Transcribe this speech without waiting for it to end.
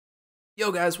Yo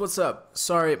guys, what's up?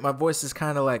 Sorry, my voice is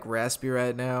kind of like raspy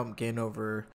right now. I'm getting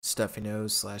over stuffy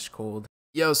nose / cold.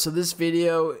 Yo, so this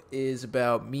video is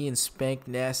about me and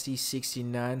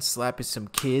SpankNasty69 slapping some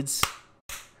kids.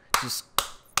 Just,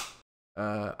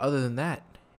 other than that,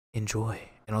 enjoy.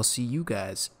 And I'll see you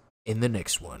guys in the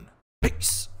next one.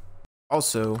 Peace!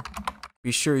 Also,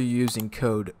 be sure you're using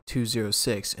code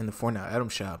 206 in the Fortnite item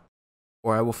shop,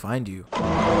 or I will find you.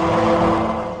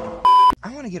 I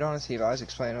want to get on and see if I was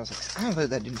explaining. I was like, I haven't played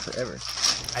that dude forever.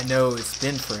 I know, it's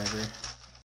been forever.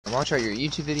 I watch all your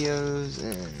YouTube videos,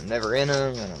 and I'm never in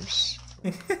them, and I'm just...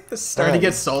 Starting to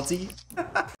get salty?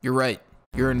 You're right.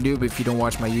 You're a noob if you don't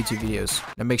watch my YouTube videos.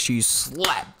 Now make sure you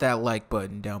slap that like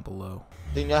button down below.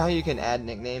 Do you know how you can add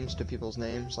nicknames to people's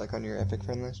names, like on your Epic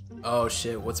friend list? Oh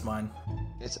shit, what's mine?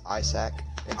 It's Isaac.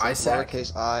 It's Isaac?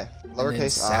 Lowercase I,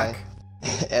 lowercase I,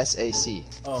 S-A-C.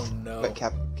 Oh no. But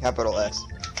capital S.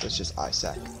 It's just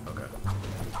Isaac. Okay.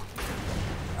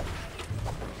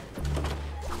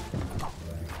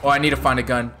 Oh, I need to find a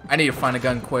gun. I need to find a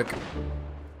gun quick.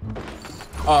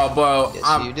 Oh, bro.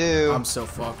 Yes, you do. I'm so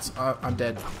fucked. I'm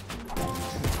dead.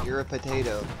 You're a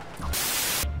potato.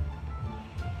 Let's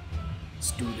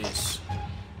do this.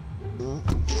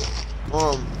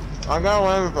 I got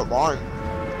away with a barn.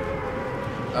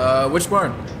 Which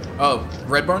barn? Oh,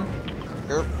 red barn?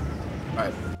 Yep.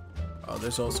 Alright. Oh,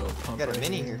 there's also a pump. I got a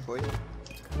mini here for you.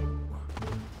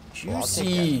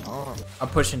 Juicy. Well, I'm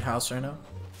pushing house right now.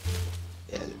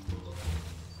 Yeah.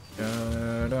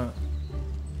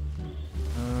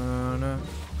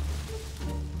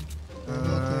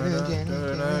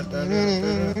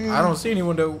 I don't see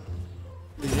anyone though.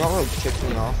 You know what really ticked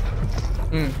me off?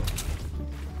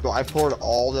 So I poured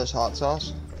all this hot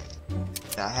sauce,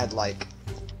 and I had like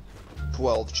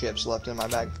 12 chips left in my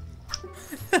bag.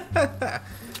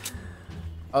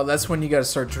 Oh, that's when you gotta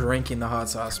start drinking the hot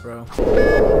sauce, bro.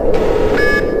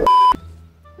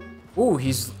 Ooh,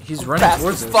 he's running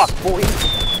towards us. Fuck, boy.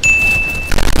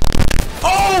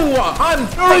 Oh, I'm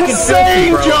freaking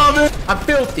filthy, bro. I'm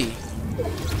filthy.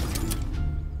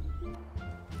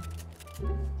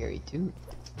 Scary too.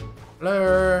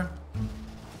 Blur.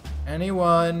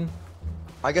 Anyone?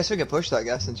 I guess we can push that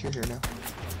guy since you're here now.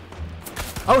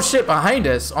 Oh shit, behind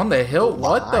us on the hill.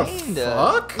 What the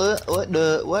fuck? What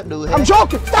do? I'm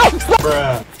joking.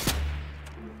 Bruh.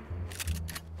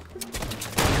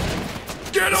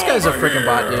 This guy's a freaking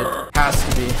bot, dude. Has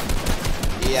to be.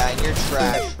 Yeah, and you're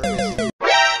trash for me.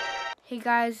 Hey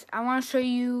guys, I want to show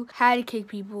you how to kick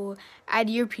people at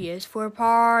your PS4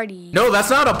 party. No, that's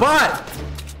not a bot.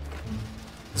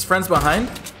 His friend's behind.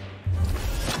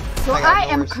 So I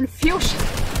am confused.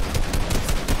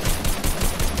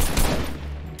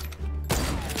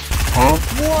 Huh?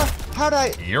 What? How'd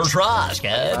I? You're trash,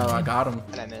 kid. Oh, I got him.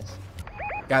 Did I miss?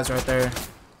 Guy's right there.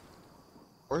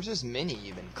 Where's this mini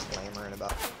you've been clamoring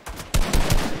about?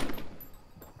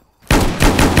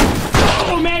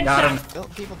 Oh man, Got him. Oh,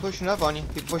 people pushing up on you.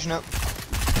 People pushing up.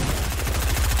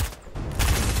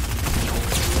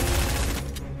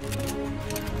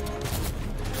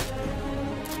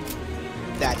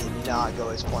 That did not go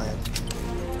as planned.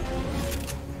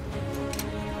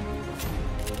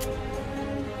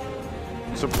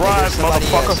 Surprise,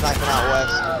 motherfucker. Sniping out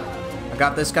west. I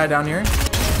got this guy down here.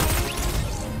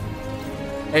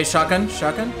 Hey, shotgun,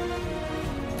 shotgun.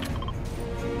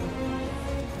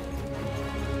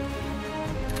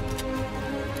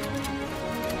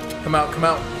 Come out, come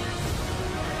out.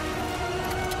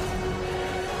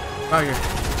 Come out here.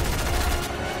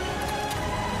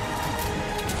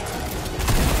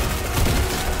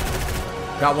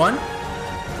 Got one.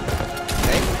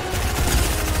 Okay.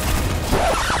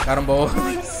 Got them both. You're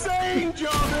insane,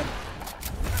 John.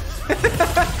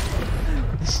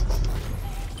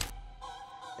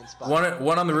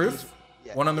 One on the roof.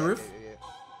 Yeah, One on the yeah, roof. yeah.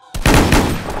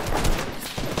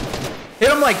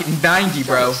 Hit him like 90,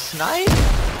 bro. Snipe?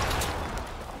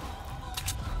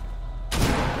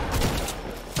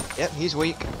 Yep, he's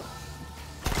weak.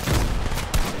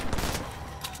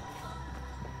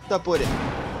 What's up with it?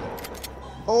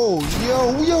 Oh,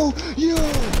 yo!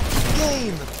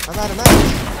 Game! I'm out of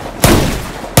match.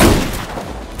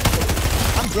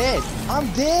 I'm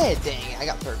dead! Dang, I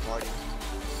got third party.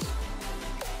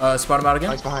 Spot him out again.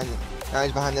 Now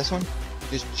he's behind this one.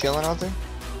 Just chilling out there.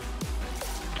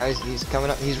 Now he's coming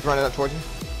up. He's running up towards me.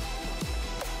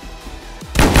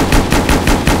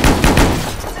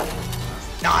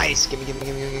 Nice! Gimme.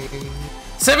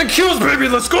 7 kills, baby.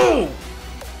 Let's go.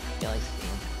 Yeah,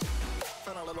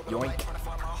 Yoink.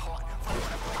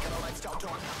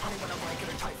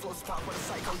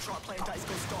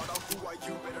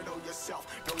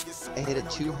 I hit a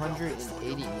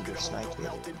 280 meter snipe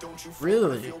with it.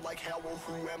 Really?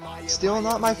 Still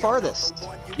not my farthest.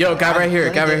 Yo, guy right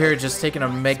here, just taking a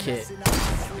mech hit.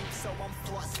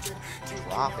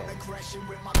 Drop it.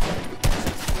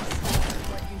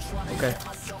 Okay.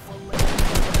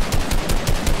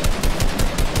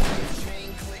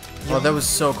 Oh, that was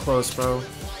so close, bro.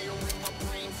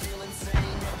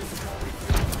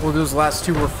 Well, those last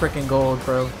two were freaking gold,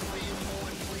 bro.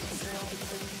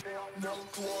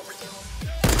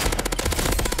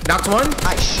 Knocked one?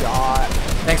 Nice shot.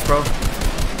 Thanks, bro.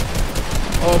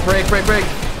 Oh, break.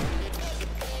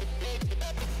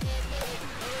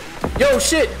 Yo,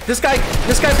 shit! This guy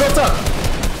built up.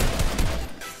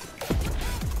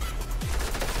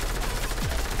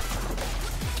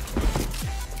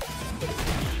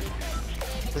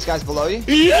 This guy's below you?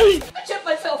 I checked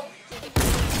myself.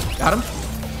 Got him?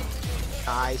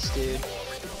 Nice, dude.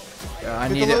 Yeah, I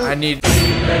need.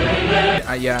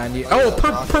 Yeah, I need. Oh,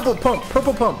 purple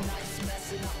pump.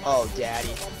 Oh, daddy.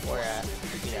 Where at?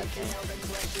 Yeah,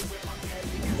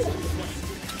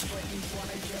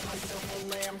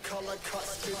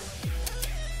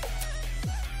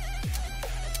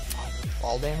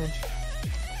 all damage?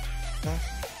 Okay.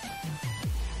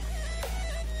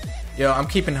 Yo, I'm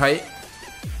keeping height.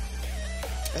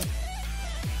 Okay.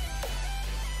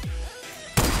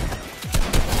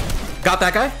 Got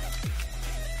that guy?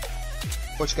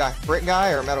 Which guy? Brick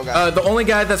guy or metal guy? The only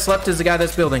guy that's left is the guy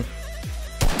that's building.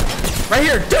 Right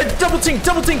here! Double tink!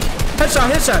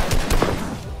 Headshot!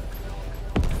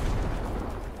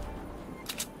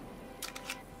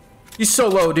 He's so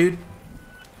low, dude.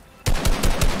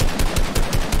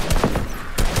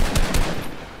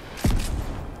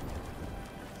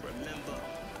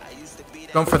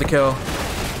 Going for the kill.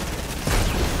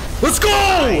 Let's go!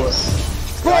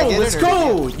 Nice. Bro, let's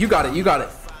go! You got it.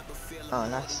 Oh,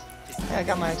 nice. Yeah, I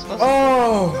got my explosive.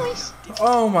 Oh! Nice.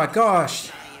 Oh my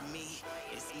gosh.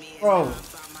 Bro,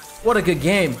 what a good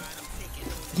game.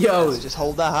 Yo, Let's just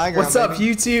hold that high ground. what's up,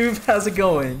 baby. YouTube? How's it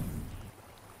going?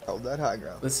 Hold that high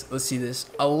ground. Let's see this.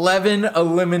 11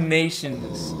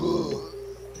 eliminations.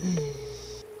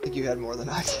 I think you had more than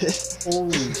I did.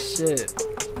 Holy shit.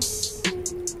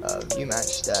 You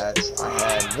match stats. I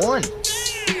had 1.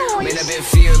 Man, I've been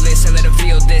fearless, I let him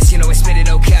feel this. You know I spit it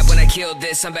no cap when I killed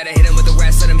this. I'm better hit him with the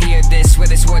rest, let him hear this. Where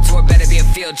this war tour better be a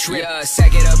field trip. Yeah,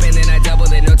 sack it up and then I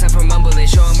double it. No time for mumbling,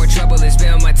 show him where trouble is.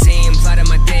 Been on my team, plotting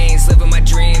my things, living my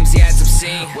dreams. Yeah, it's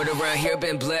obscene. Word around here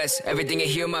been blessed. Everything I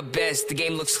hear my best. The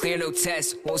game looks clear, no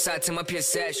test. Won't side to my peer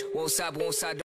sesh. Won't stop.